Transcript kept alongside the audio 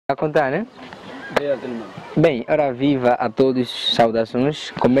A contar, né? Bem, ora viva a todos,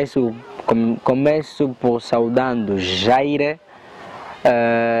 saudações. Começo por saudando Jaire.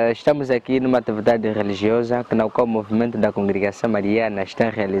 Estamos aqui numa atividade religiosa na qual o movimento da Congregação Mariana está a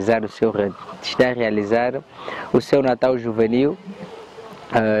realizar o seu Natal Juvenil,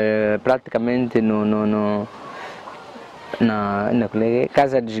 praticamente na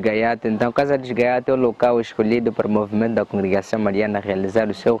casa dos Gaitos. Então, casa dos Gaitos é o local escolhido para o movimento da Congregação Mariana realizar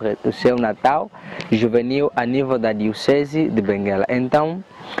o seu Natal Juvenil a nível da Diocese de Benguela. Então,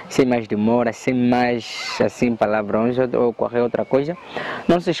 sem mais demora, sem mais assim palavrões ou qualquer outra coisa,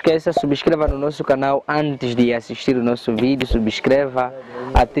 não se esqueça, subscreva no nosso canal antes de assistir o nosso vídeo, subscreva,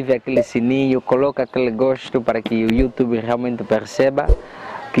 ative aquele sininho, coloque aquele gosto para que o YouTube realmente perceba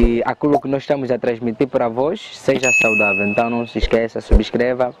que aquilo que nós estamos a transmitir para vós seja saudável. Então não se esqueça,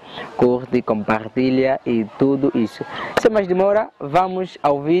 subscreva, curte, compartilha e tudo isso. Sem mais demora, vamos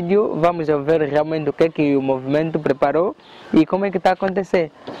ao vídeo, vamos ver realmente o que é que o movimento preparou e como é que está a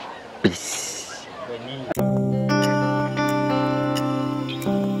acontecer.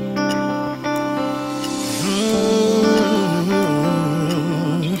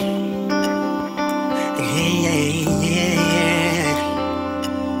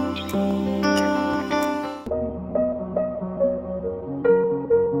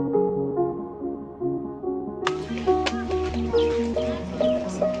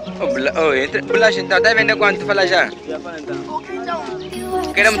 Bolacha então, tá vendo quanto? Fala já.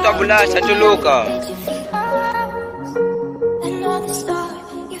 Queremos tua bolacha, tu louca.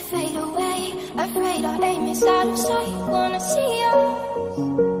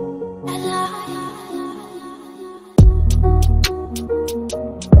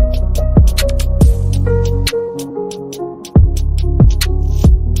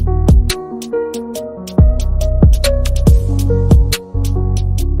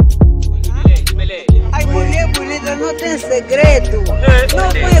 Não tem segredo. Não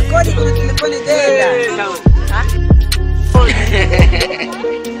põe código no telefone dela.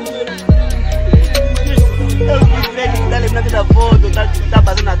 Eu dá-lhe na da foto, tá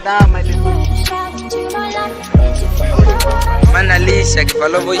fazendo a dama. Mana Alicia que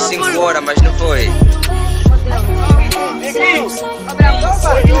falou foi 5 horas, mas não foi.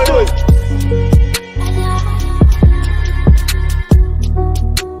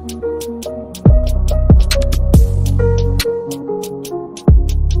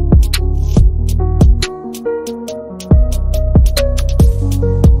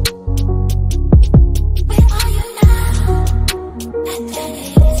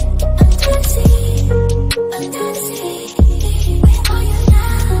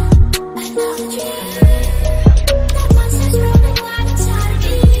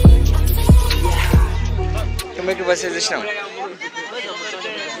 Como é que vocês estão?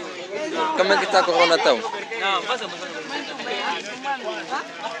 Como é que está com o Natal?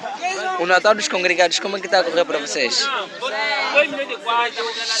 O Natal dos Congregados, como é que está a correr para vocês?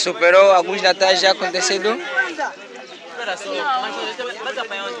 Superou alguns natais já acontecido?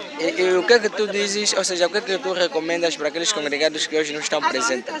 E o que é que tu dizes, ou seja, o que é que tu recomendas para aqueles congregados que hoje não estão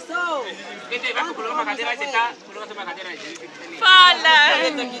presentes?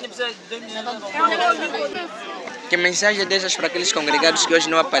 Que mensagem deixas para aqueles congregados que hoje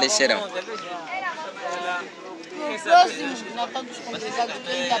não apareceram? Próximo Natal dos Congregados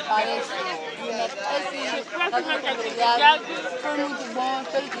que ainda aparece. Foi muito bom,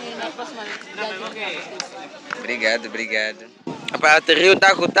 espero que na próxima Obrigado. Para aterrir o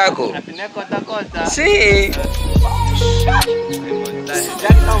taco. A pineca tá. Sim! Já que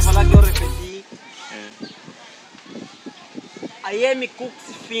estão falando que eu repeti. I am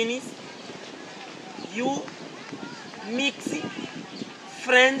cooks finish. You mix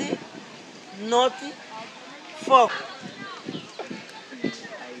friend not fuck.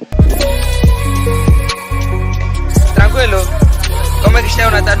 Tranquilo? Como é que está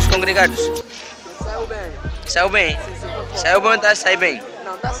o Natal dos Congregados? Saiu bem. Saiu bem? Sim. Saiu bom ou está a sair bem?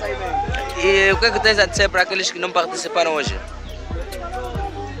 Não, tá saindo bem. E o que é que tens a dizer para aqueles que não participaram hoje?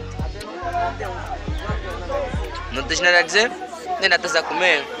 Não tens nada a dizer? Ainda estás a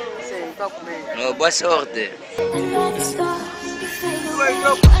comer? Sim, estou a comer. Oh, boa sorte.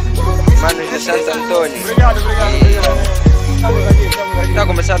 Manos de Santo Antônio. Obrigado. Está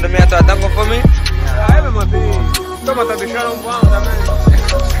começando a dormir à toa, está com fome? É, meu filho. Toma, tá deixando um pão também.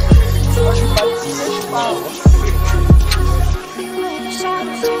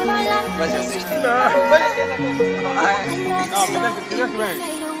 Vai assistir.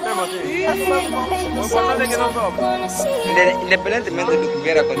 Independentemente do que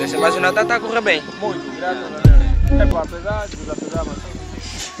vier a acontecer, mas o Natal está a correr bem. Muito, graças a Deus. É para apesar, mas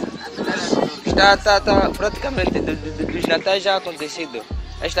Tá praticamente dos natais já acontecido.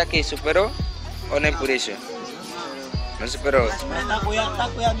 Esta aqui superou ou nem por isso? Não superou? Tá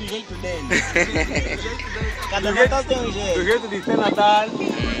cuidado do jeito dele. Cada Natal tem um jeito. Do jeito de ser Natal,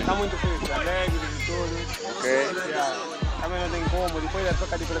 tá muito feliz, alegre e tudo. Ok. Também não tem como, depois da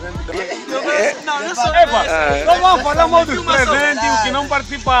troca de presente também. Não, eu sou Não vamos falar mal dos presentes e os que não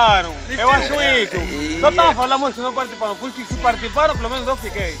participaram. Eu acho isso. Só estava falando mal os que não participaram. Os que participaram, pelo menos eu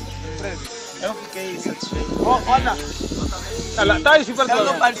fiquei. Eu fiquei satisfeito. Olha, tá aí super Eu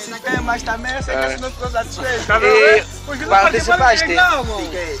não participei, mas também eu sei que você não ficou satisfeito. Tá vendo? Os que não participaram, Participaste?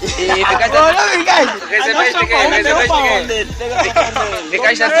 Fiquei. E ficaste... Recebeste quem?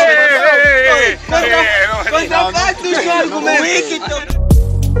 Ficaste satisfeito? Contraparte dos argumentos.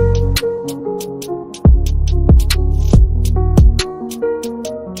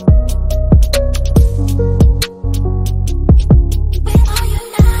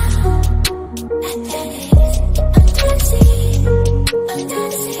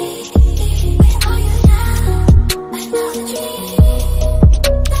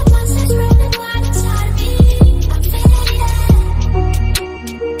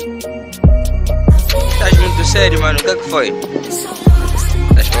 Sério, mano, o que é que foi?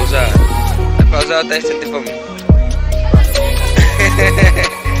 Estás pausado? Estás pausado, estás a sentir fome?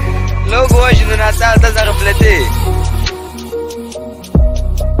 Logo hoje no Natal estás a refletir?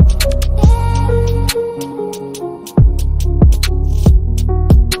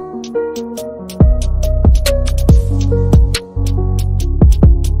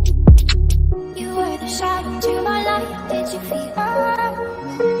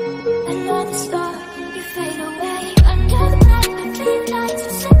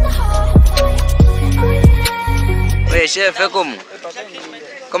 Oi, chefe, é como?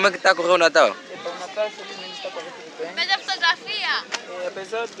 Como é que está a correr o Natal? O Natal felizmente está correndo tudo bem. Veja a fotografia.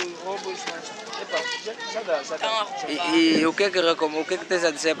 Apesar dos roubos, mas já dá. E o que é que tens a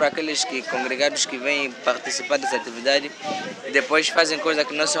dizer para aqueles congregados que vêm participar dessa atividade e depois fazem coisas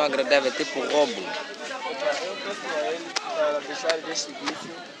que não são agradáveis, tipo roubo? Eu peço a ele para deixar deste vício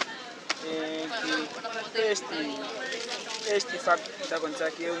que este facto que está acontecendo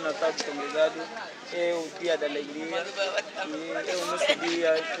aqui é o Natal dos Congregados, é o dia da alegria e é o nosso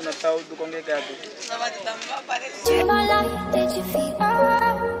dia, o Natal do Congregado.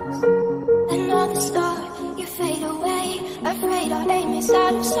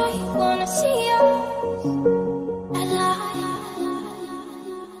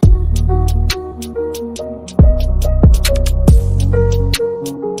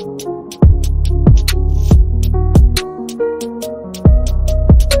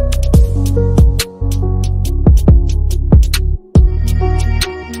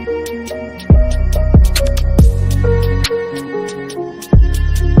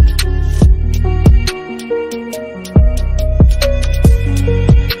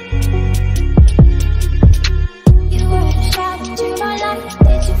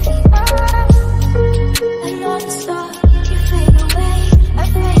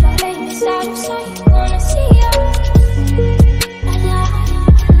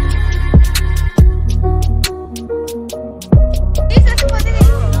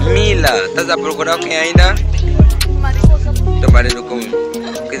 Estás a procurar quem ainda? Teu marido como?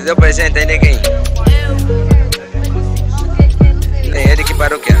 Que te deu presente ainda é quem? Nem é de que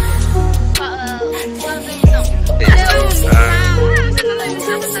paróquia?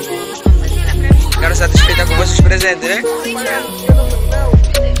 Ficaram satisfeitos com vossos presentes, né?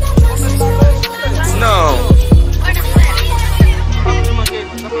 Não.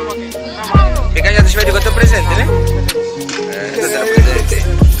 Ficaram satisfeitos com o teu presente, né? Presente.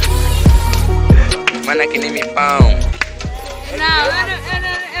 Mana que nem me pão. Não,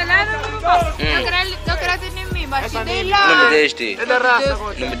 eu posso. Eu quero ter em mim, mas te dei lá. Não me deste. É da raça,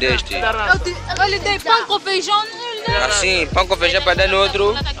 Não me deste. Eu lhe dei pão com feijão. Assim, pão com feijão para dar no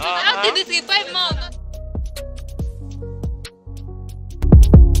outro. Eu te disse que foi mal.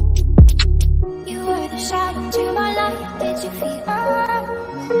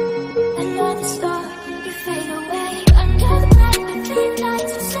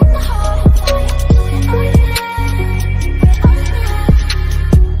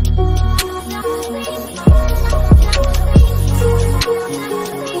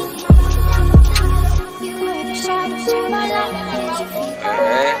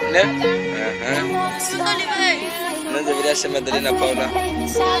 Né? Não deveria ser Madalena Paula.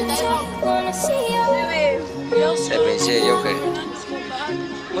 É bem sério, ok?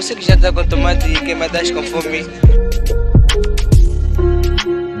 Você que já está com tomate e queimadas com fome.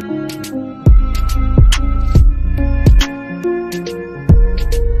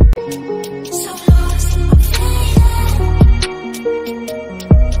 So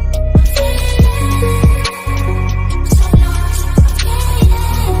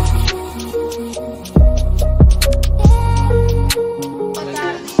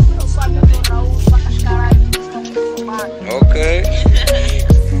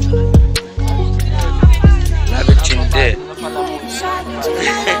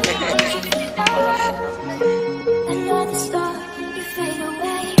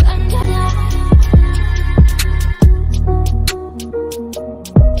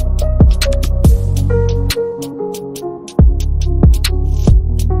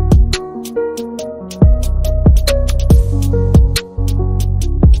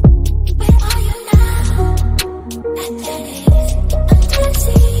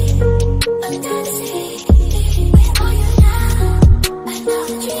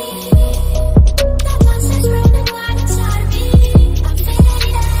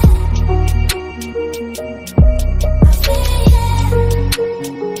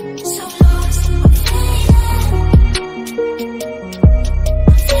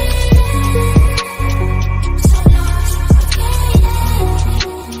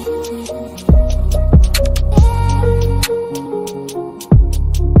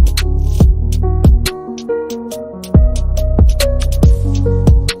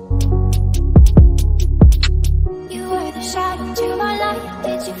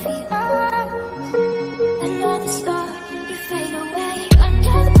did you feel another star, you fade away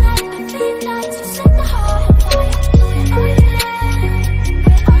under the black and fade lights, you set the heart on fire.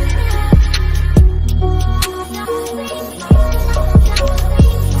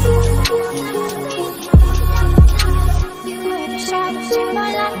 You were the shadows in my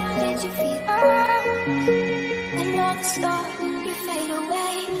life, did you feel another star, you fade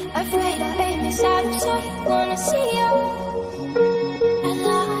away. Afraid our aim is out of sight, wanna see you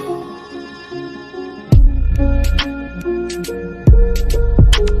alive.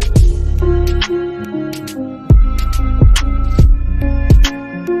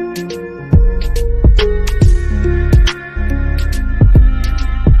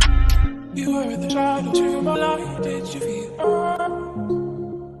 You were the shadow to my light, did you feel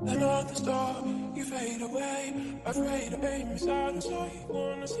another star, you fade away. Afraid of aim is out of sight,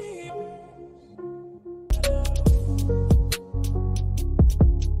 wanna see you